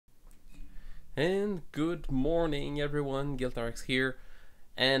And good morning everyone, Giltarx here,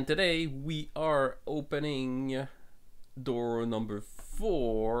 and today we are opening door number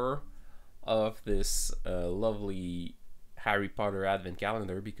 4 of this lovely Harry Potter advent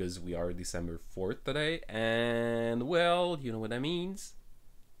calendar, because we are December 4th today, and well, you know what that means.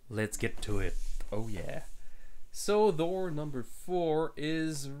 Let's get to it. Oh yeah. So door number 4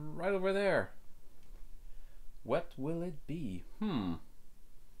 is right over there. What will it be?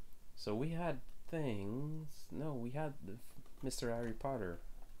 So we had things. No, we had Mr. Harry Potter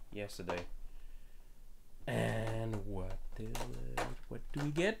yesterday. And what do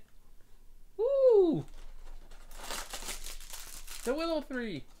we get? Woo! The Willow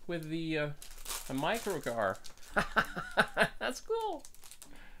 3 with the a micro car. That's cool.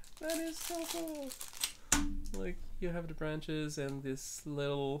 That is so cool. Like, you have the branches and this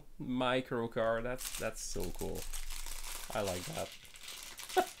little micro car. That's so cool. I like that.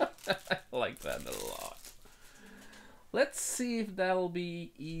 I like that a lot. Let's see if that'll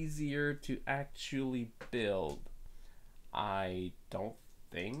be easier to actually build. I don't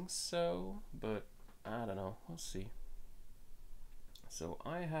think so, but I don't know. We'll see. So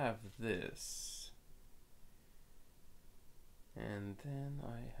I have this, and then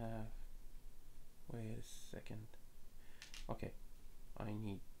I have, wait a second. Okay, I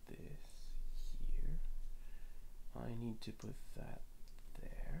need this here. I need to put that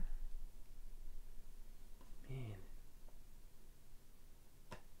there. Man.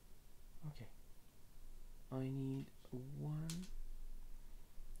 Okay. I need one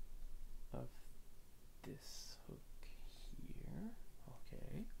of this hook here.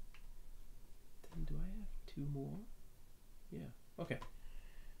 Okay. Then do I have 2 more? Yeah. Okay.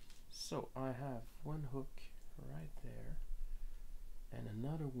 So I have one hook right there and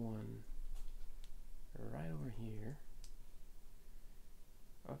another one right over here.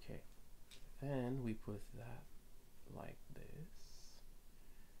 Okay. Then we put that like this,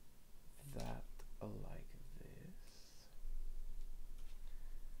 that like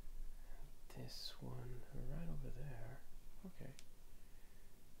this one right over there. Okay.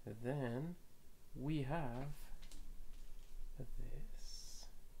 Then we have this.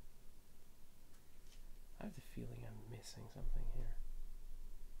 I have the feeling I'm missing something here.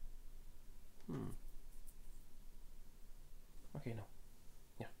 Okay, no.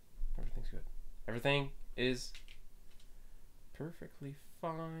 Yeah, everything's good. Everything is perfectly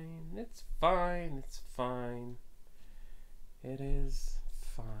fine. It's fine. It's fine. It is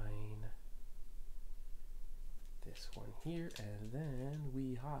fine. This one here, and then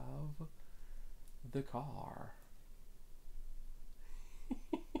we have the car.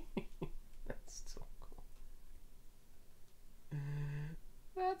 That's so cool.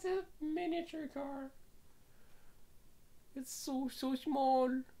 That's a miniature car. It's so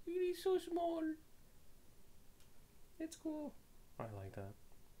small. It is so small. It's cool. I like that.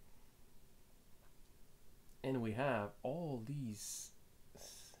 And we have all these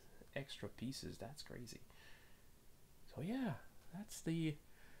extra pieces. That's crazy. So yeah, that's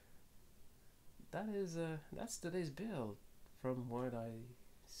today's build from what I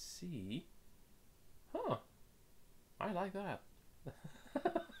see. Huh. I like that.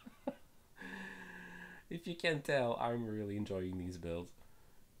 If you can't tell, I'm really enjoying these builds.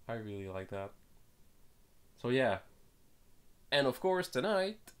 I really like that. So yeah. And of course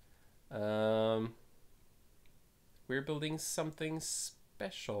tonight, we're building something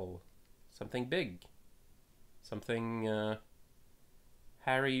special. Something big. Something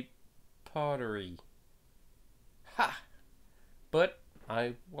Harry Pottery. Ha! But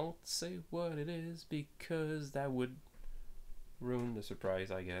I won't say what it is because that would ruin the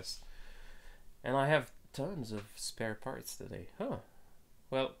surprise, I guess. And I have tons of spare parts today. Huh.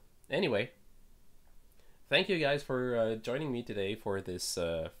 Well, anyway, thank you guys for joining me today for this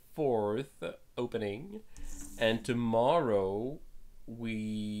 4th opening. And tomorrow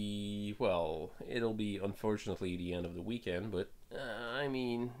it'll be unfortunately the end of the weekend, but I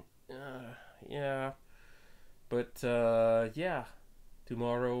mean, yeah. But yeah,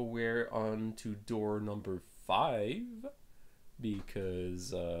 tomorrow we're on to door number 5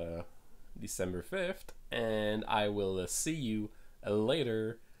 because December 5th, and I will see you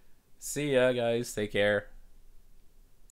later. See ya, guys. Take care.